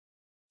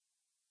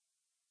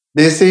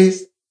This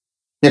is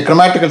a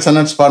grammatical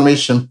sentence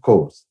formation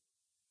course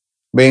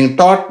being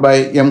taught by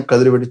M.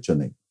 Kadrivadi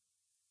Chennai.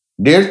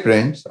 Dear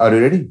friends, are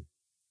you ready?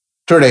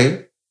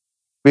 Today,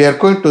 we are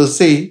going to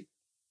see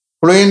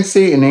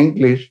Fluency in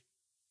English,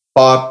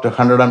 part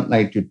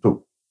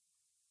 192.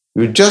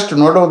 You just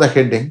note down the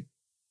heading,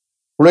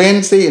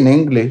 Fluency in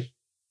English,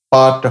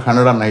 part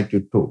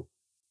 192.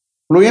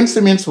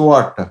 Fluency means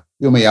what?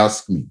 You may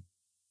ask me.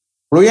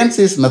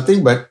 Fluency is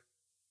nothing but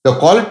the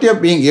quality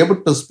of being able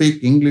to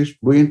speak English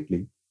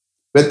fluently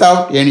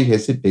without any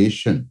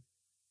hesitation.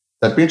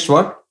 That means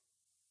what?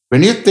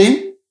 When you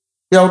think,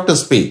 you have to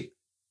speak.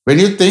 When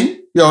you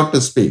think, you have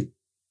to speak.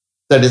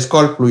 That is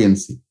called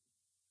fluency.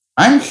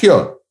 I am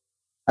here.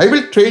 I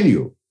will train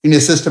you in a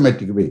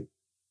systematic way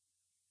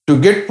to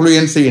get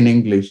fluency in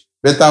English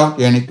without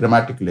any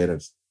grammatical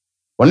errors.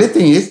 Only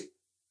thing is,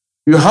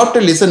 you have to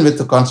listen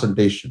with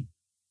concentration.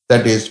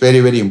 That is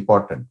very, very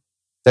important.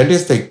 That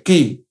is the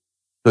key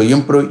to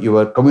improve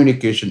your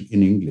communication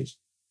in English.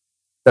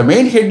 The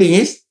main heading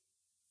is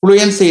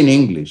Fluency in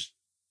English,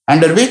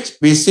 under which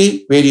we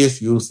see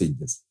various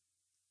usages.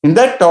 In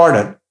that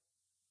order,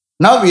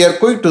 now we are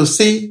going to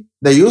see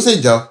the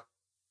usage of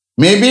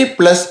maybe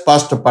plus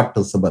past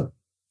participle.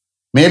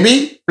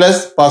 Maybe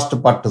plus past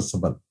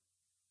participle.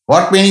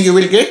 What meaning you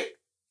will get?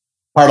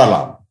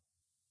 Padalam.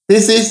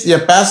 This is a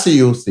passive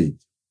usage.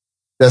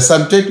 The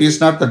subject is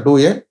not the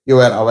doer, you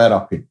are aware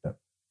of it.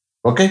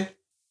 Okay?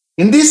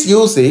 In this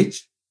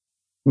usage,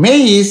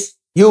 may is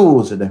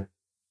used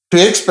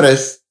to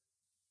express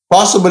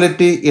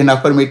possibility in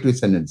affirmative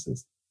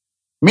sentences.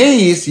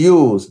 May is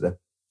used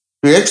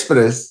to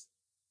express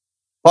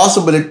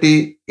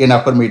possibility in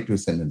affirmative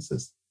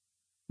sentences.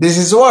 This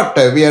is what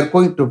we are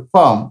going to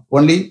form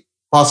only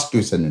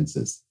positive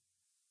sentences,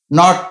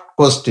 not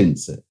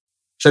questions.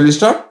 Shall we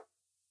start?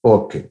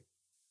 Okay.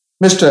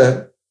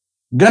 Mr.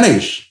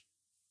 Ganesh,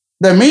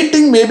 the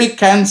meeting may be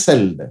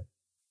cancelled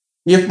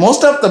if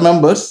most of the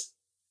members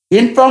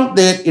inform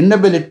their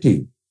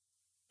inability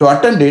to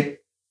attend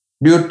it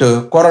due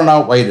to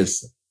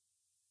coronavirus.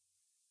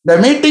 The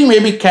meeting may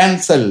be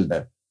cancelled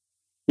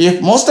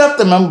if most of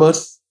the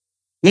members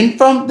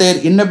inform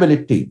their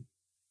inability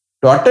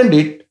to attend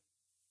it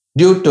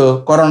due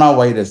to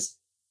coronavirus.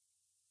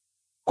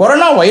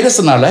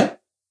 Coronavirusனால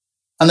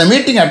அந்த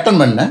meeting attend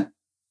பண்ண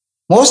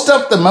most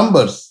of the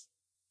members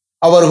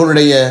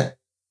அவர்களுடைய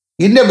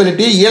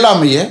inability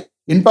இயலாமையை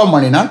inform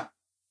பண்ணினால்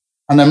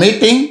அந்த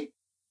meeting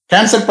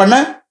cancel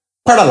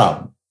பண்ணப்படலாம்.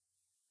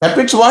 That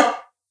means what?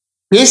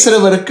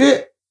 பேசுறவருக்கு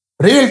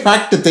real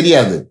fact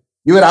தெரியாது,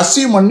 இவர்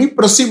assume பண்ணி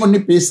ப்ரொசீவ் பண்ணி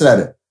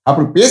பேசுறாரு.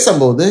 அப்படி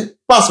பேசும்போது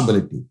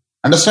possibility.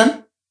 Understand?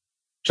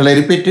 Shall I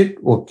repeat it?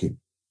 Okay.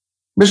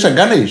 Mr.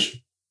 Ganesh,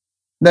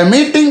 the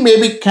meeting may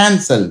be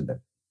cancelled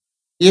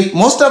if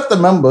most of the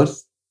members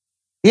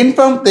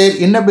inform their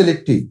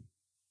inability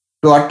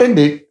to attend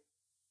it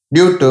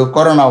due to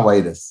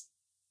coronavirus.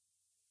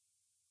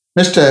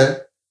 Mr.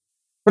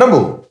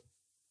 Prabhu,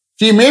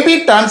 he may be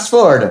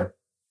transferred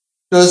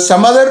to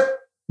some other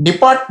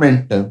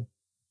department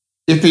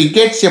if he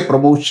gets a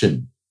promotion.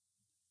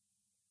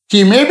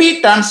 He may be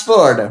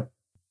transferred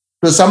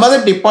to some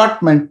other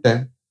department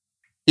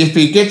if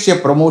he gets a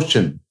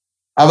promotion.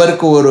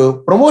 அவருக்கு ஒரு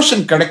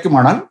promotion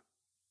கிடைக்குமானால்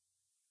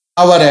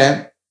அவரை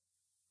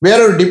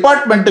வேறொரு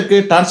டிபார்ட்மெண்ட்டுக்கு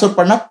transfer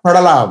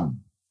பண்ணப்படலாம்.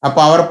 அப்ப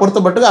அவரை பொறுத்த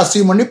மட்டும்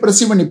assume பண்ணி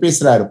ப்ரிசீவ் பண்ணி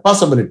பேசுறாரு.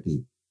 Possibility.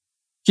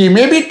 He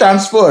may be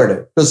transferred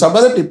to some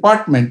other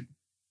department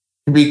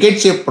if he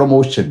gets a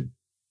promotion.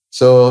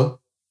 So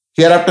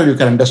hereafter you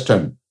can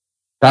understand.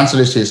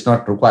 Translation is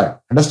not required.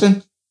 Understand?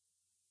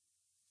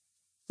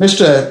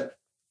 Mr.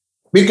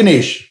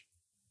 Vignesh,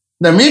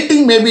 the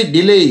meeting may be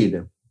delayed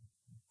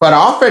for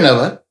half an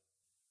hour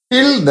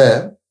till the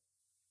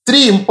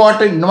 3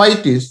 important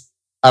invitees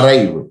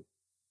arrive.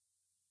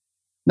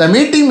 The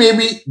meeting may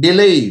be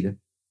delayed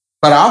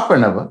for half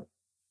an hour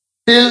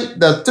till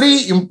the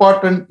 3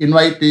 important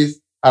invitees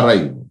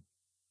arrive.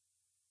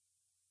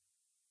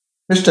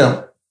 Mr.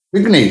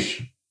 Vignesh,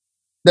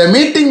 the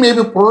meeting may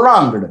be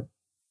prolonged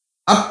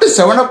up to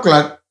 7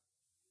 o'clock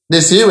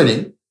this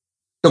evening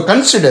to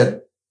consider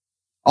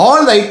all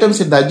the items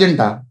in the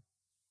agenda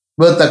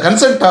with the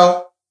consent of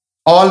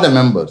all the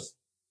members.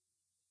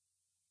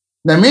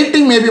 The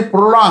meeting may be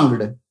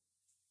prolonged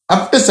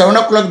up to 7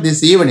 o'clock this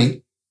evening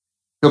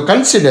to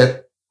consider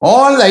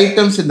all the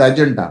items in the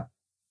agenda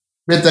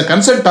with the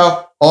consent of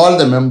all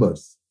the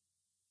members.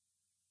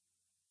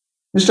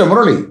 Mr.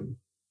 Murali,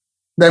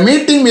 the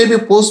meeting may be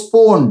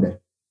postponed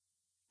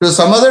to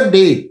some other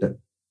date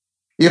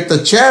if the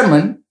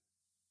chairman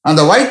and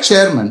the vice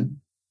chairman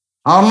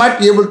are not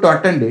able to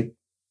attend it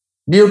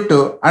due to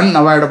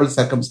unavoidable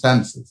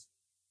circumstances.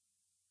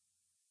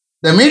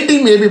 The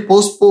meeting may be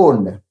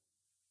postponed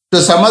to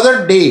some other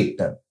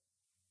date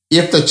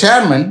if the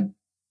chairman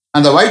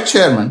and the vice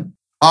chairman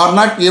are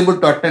not able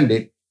to attend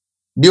it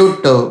due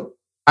to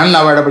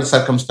unavoidable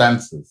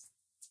circumstances.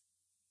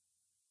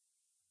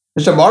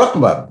 Mr.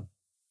 Balakumar,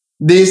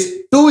 these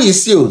 2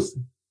 issues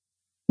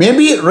may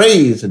be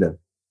raised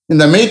in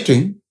the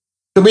meeting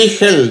to be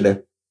held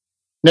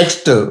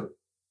next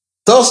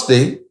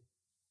Thursday,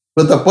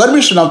 with the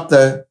permission of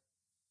the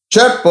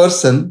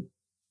chairperson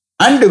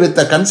and with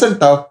the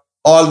consent of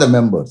all the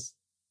members.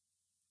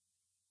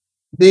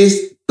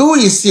 These two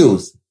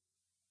issues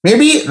may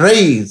be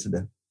raised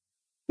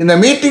in the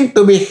meeting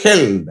to be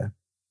held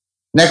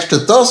next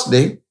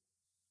Thursday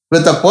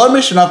with the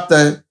permission of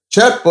the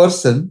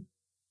chairperson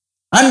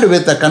and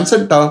with the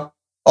consent of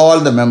all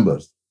the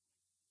members.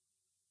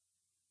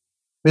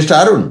 Mr.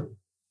 Arun,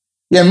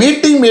 a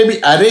meeting may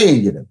be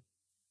arranged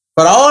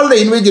for all the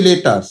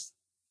invigilators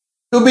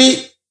to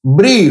be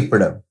briefed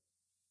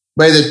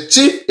by the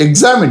chief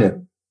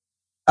examiner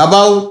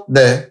about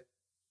the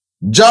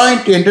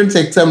joint entrance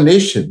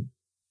examination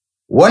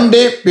one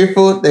day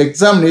before the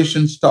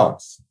examination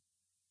starts.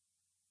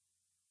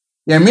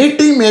 A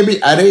meeting may be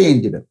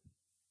arranged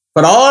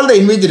for all the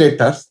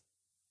invigilators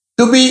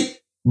to be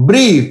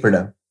briefed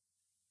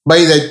by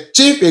the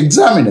chief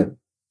examiner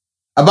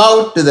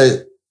about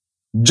the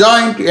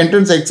joint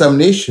entrance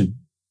examination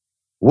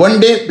one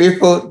day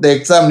before the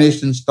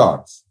examination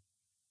starts.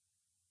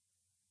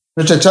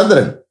 Mr.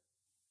 Chandran,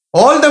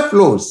 all the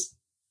floors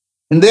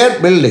in their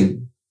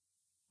building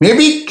may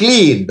be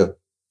cleaned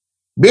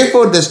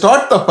before they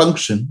start the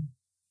function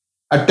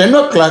at 10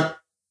 o'clock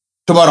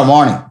tomorrow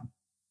morning.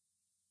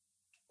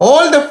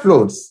 All the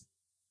floors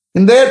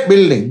in their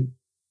building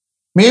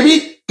may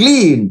be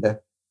cleaned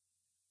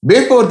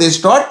before they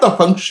start the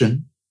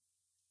function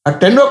at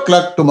 10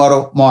 o'clock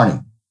tomorrow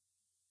morning.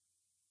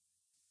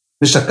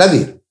 Mr.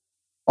 Kadir,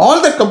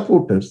 all the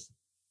computers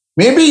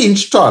may be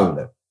installed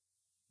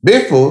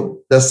before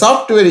the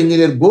software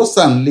engineer goes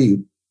on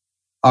leave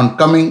on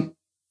coming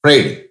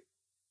Friday.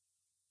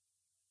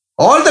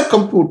 All the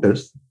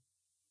computers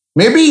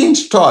may be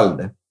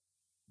installed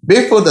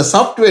before the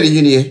software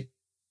engineer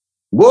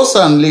goes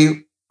on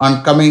leave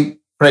on coming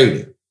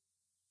Friday.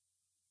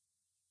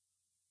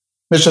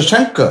 Mr.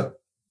 Shankar,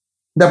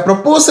 the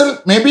proposal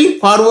may be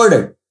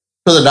forwarded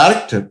to the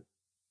director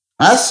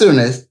as soon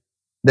as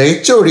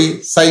the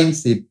HOD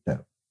signs it.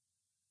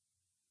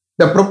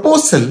 The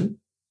proposal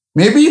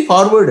may be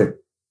forwarded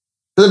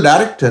to the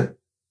director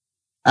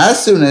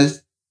as soon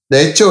as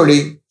the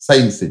HOD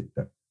signs it.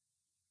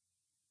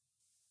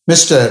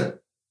 Mr.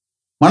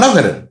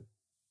 Manoharan,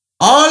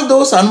 all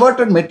those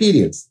unwanted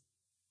materials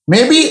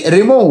may be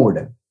removed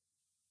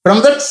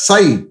from that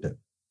site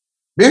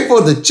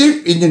before the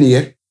chief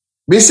engineer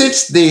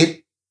visits there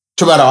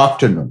tomorrow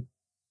afternoon.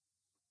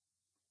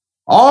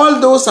 All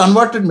those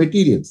unwanted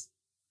materials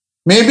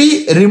may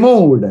be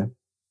removed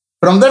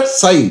from that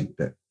site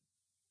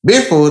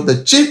before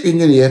the chief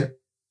engineer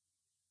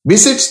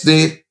visits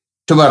there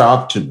tomorrow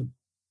afternoon.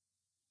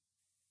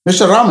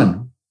 Mr.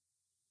 Raman,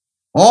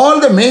 all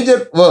the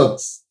major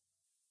works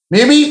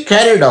may be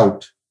carried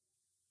out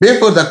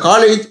before the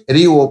college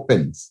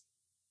reopens.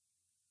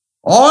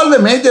 All the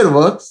major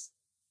works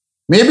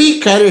may be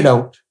carried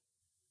out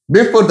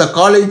before the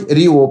college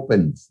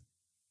reopens.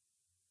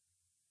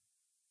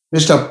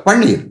 Mr.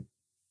 Panir,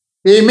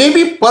 they may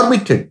be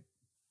permitted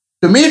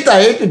to meet the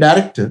IIT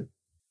director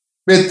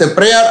with the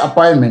prior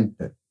appointment.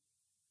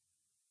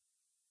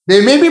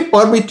 They may be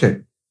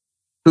permitted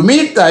to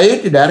meet the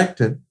IIT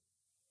director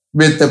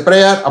with the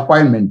prior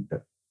appointment.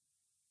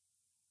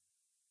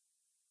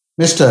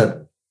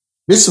 Mr.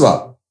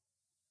 Viswa,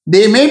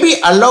 they may be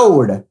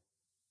allowed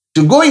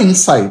to go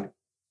inside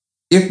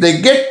if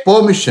they get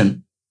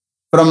permission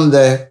from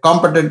the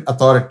competent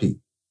authority.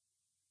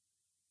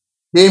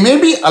 They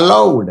may be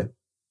allowed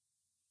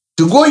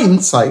to go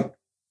inside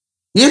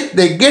if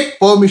they get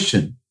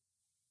permission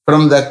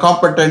from the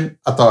competent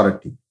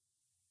authority.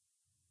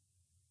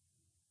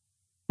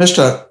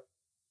 Mr.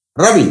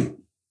 Ravi,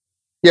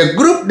 a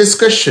group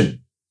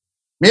discussion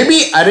may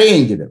be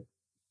arranged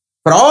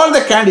for all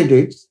the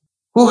candidates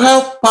who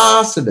have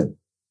passed in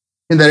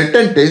the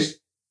written test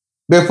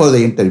before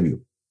the interview.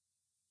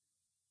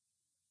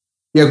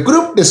 A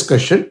group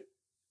discussion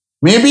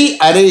may be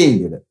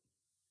arranged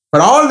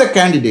for all the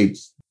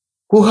candidates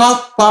who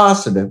have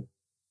passed in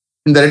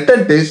the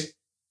written test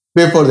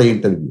before the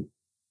interview.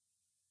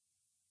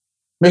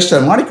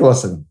 Mr.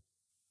 Manikavasagan,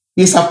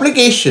 his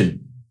application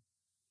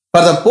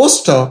for the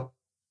post of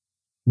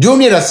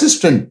junior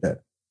assistant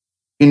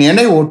in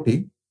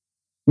NIOT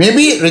may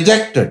be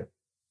rejected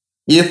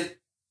if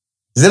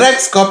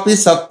Xerox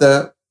copies of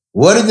the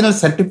original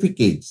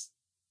certificates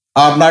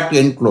are not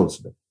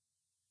enclosed.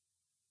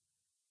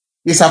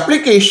 His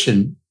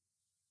application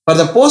for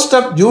the post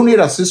of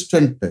junior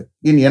assistant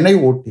in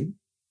NIOT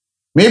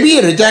may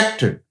be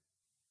rejected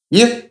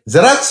if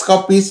Xerox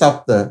copies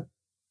of the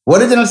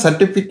original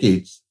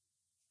certificates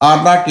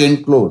are not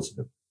enclosed.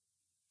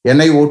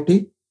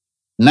 NIOT,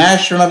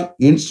 National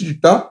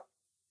Institute of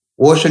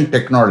Ocean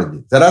Technology.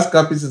 Xerox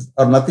copies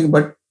are nothing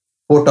but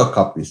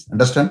photocopies.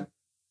 Understand?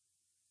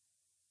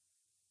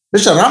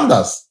 Mr.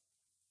 Ramdas,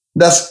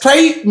 the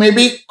strike may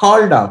be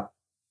called off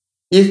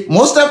if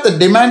most of the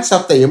demands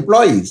of the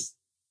employees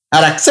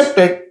are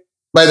accepted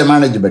by the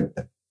management.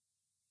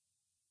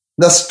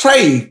 The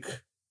strike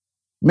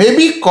may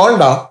be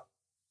called off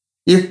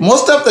if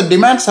most of the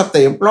demands of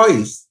the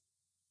employees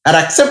are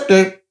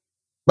accepted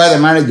by the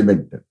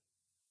management.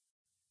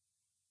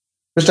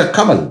 Mr.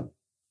 Kamal,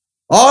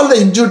 all the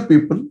injured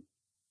people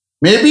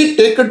may be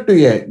taken to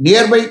a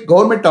nearby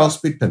government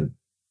hospital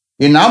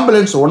in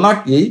ambulance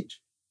 108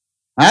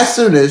 as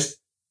soon as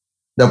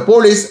the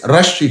police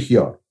rush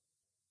here.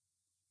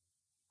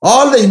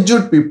 All the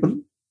injured people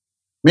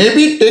may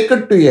be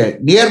taken to a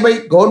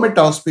nearby government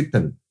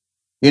hospital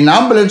in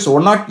ambulance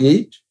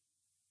 108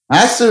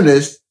 as soon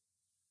as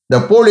the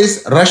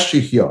police rush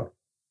here.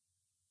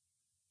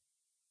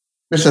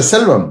 Mr.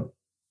 Selvam,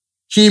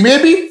 he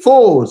may be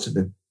forced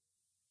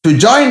to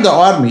join the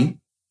army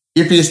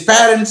if his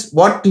parents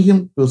want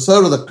him to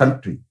serve the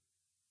country.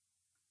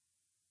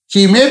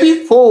 He may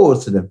be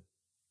forced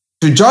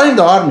to join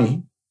the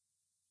army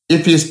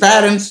if his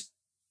parents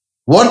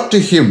want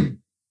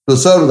him to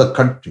serve the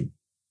country.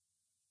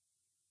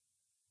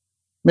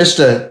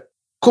 Mr.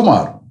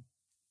 Kumar,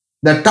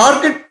 the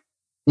target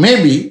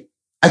may be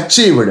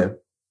achieved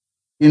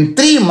in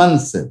 3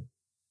 months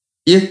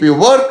if we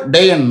work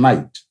day and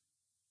night.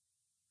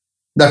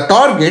 The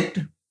target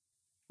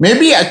may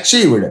be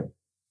achieved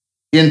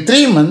in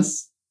 3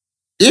 months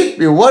if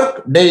we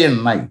work day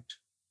and night.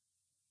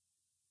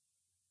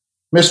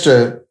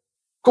 Mr.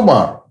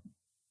 Kumar,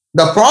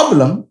 the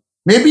problem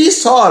may be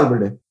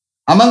solved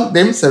among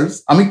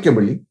themselves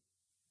amicably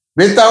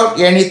without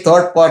any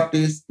third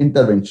party's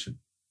intervention.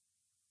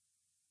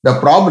 The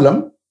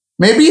problem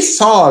may be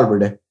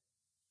solved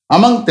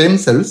among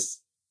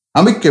themselves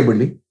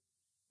amicably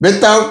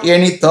without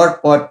any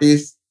third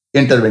party's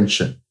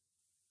intervention.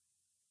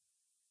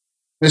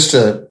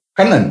 Mr.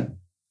 Kannan,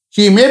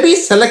 he may be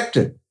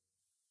selected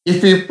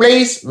if he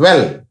plays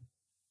well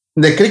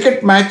in the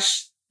cricket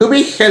match to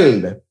be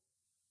held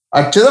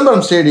at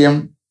Chidambaram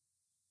Stadium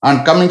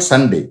on coming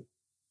Sunday.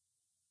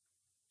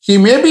 He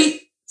may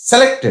be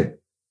selected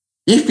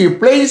if he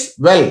plays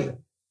well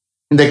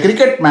in the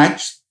cricket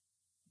match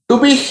to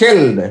be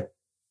held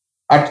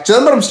at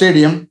Chidambaram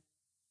Stadium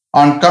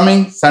on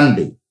coming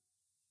Sunday.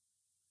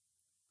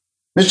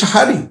 Mr.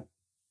 Hari,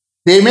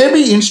 they may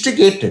be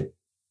instigated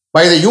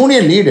by the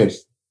union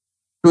leaders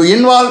to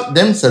involve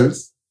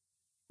themselves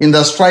in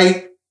the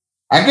strike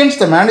against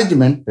the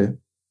management,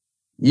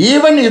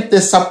 even if they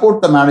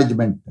support the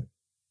management.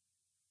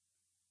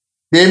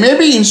 They may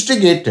be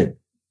instigated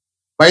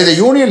by the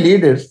union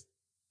leaders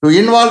to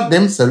involve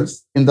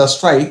themselves in the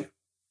strike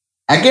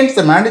against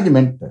the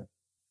management,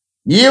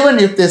 even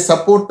if they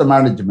support the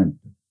management.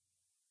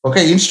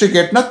 Okay,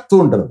 instigate na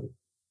thundradhu.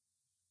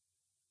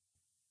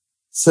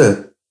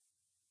 Sir,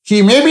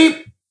 he may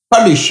be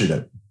punished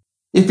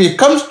if he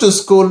comes to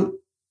school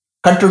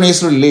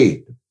continuously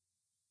late.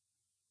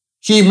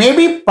 He may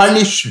be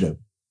punished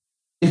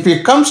if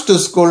he comes to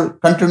school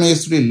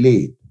continuously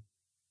late.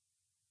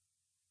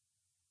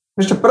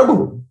 Mr.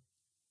 Prabhu,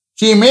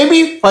 he may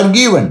be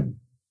forgiven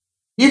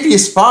if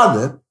his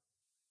father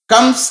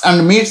comes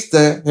and meets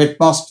the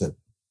headmaster.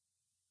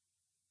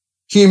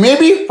 He may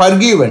be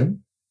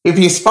forgiven if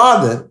his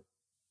father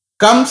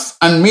comes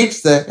and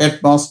meets the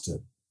headmaster.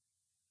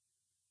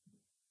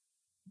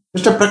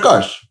 Mr.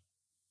 Prakash,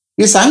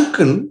 his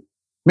uncle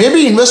may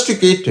be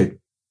investigated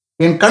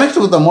in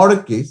connection with the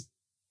murder case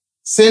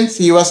since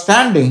he was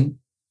standing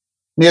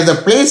near the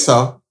place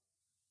of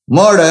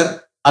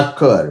murder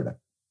occurred.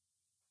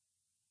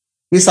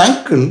 His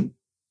uncle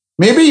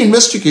may be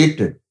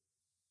investigated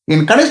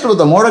in connection with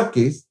the murder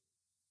case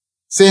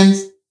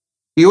since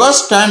he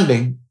was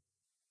standing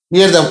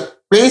near the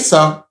place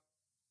of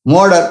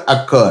murder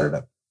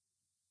occurred.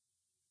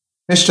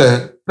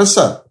 Mr.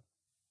 Prasad,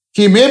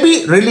 he may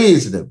be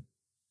released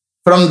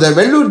from the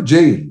Vellore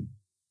jail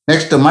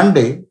next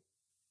Monday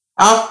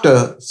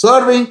after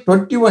serving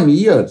 21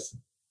 years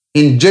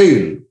in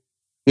jail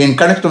in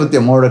connection with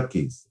a murder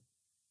case.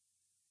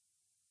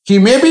 He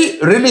may be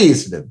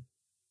released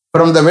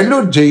from the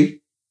Vellore jail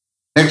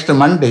next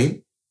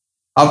Monday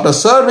after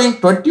serving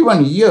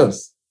 21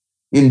 years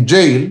in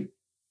jail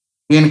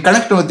in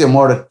connection with a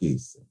murder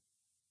case.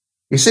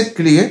 Is it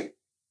clear?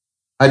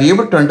 Are you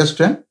able to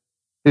understand?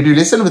 Did you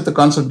listen with the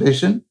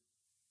concentration?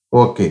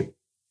 Okay.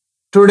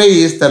 Today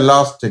is the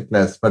last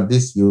class for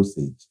this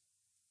usage.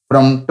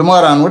 From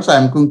tomorrow onwards,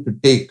 I am going to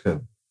take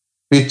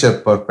future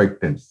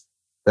perfect tense.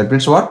 That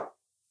means what?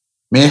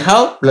 May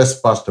have plus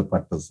past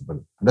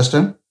participle.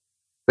 Understand?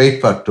 Wait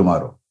for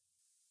tomorrow.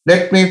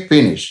 Let me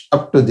finish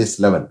up to this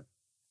level.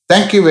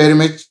 Thank you very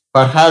much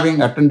for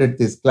having attended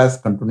this class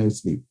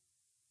continuously.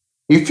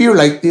 If you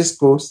like this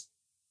course,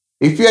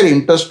 if you are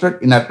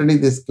interested in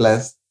attending this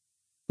class,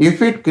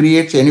 if it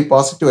creates any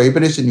positive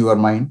vibration in your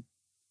mind,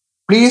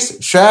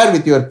 please share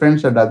with your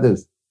friends and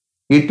others.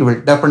 It will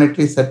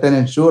definitely, certain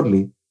and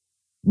surely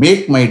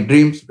make my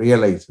dreams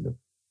realized.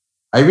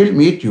 I will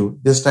meet you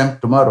this time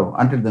tomorrow.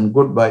 Until then,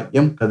 goodbye.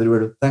 M.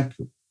 Kadrivedu. Thank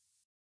you.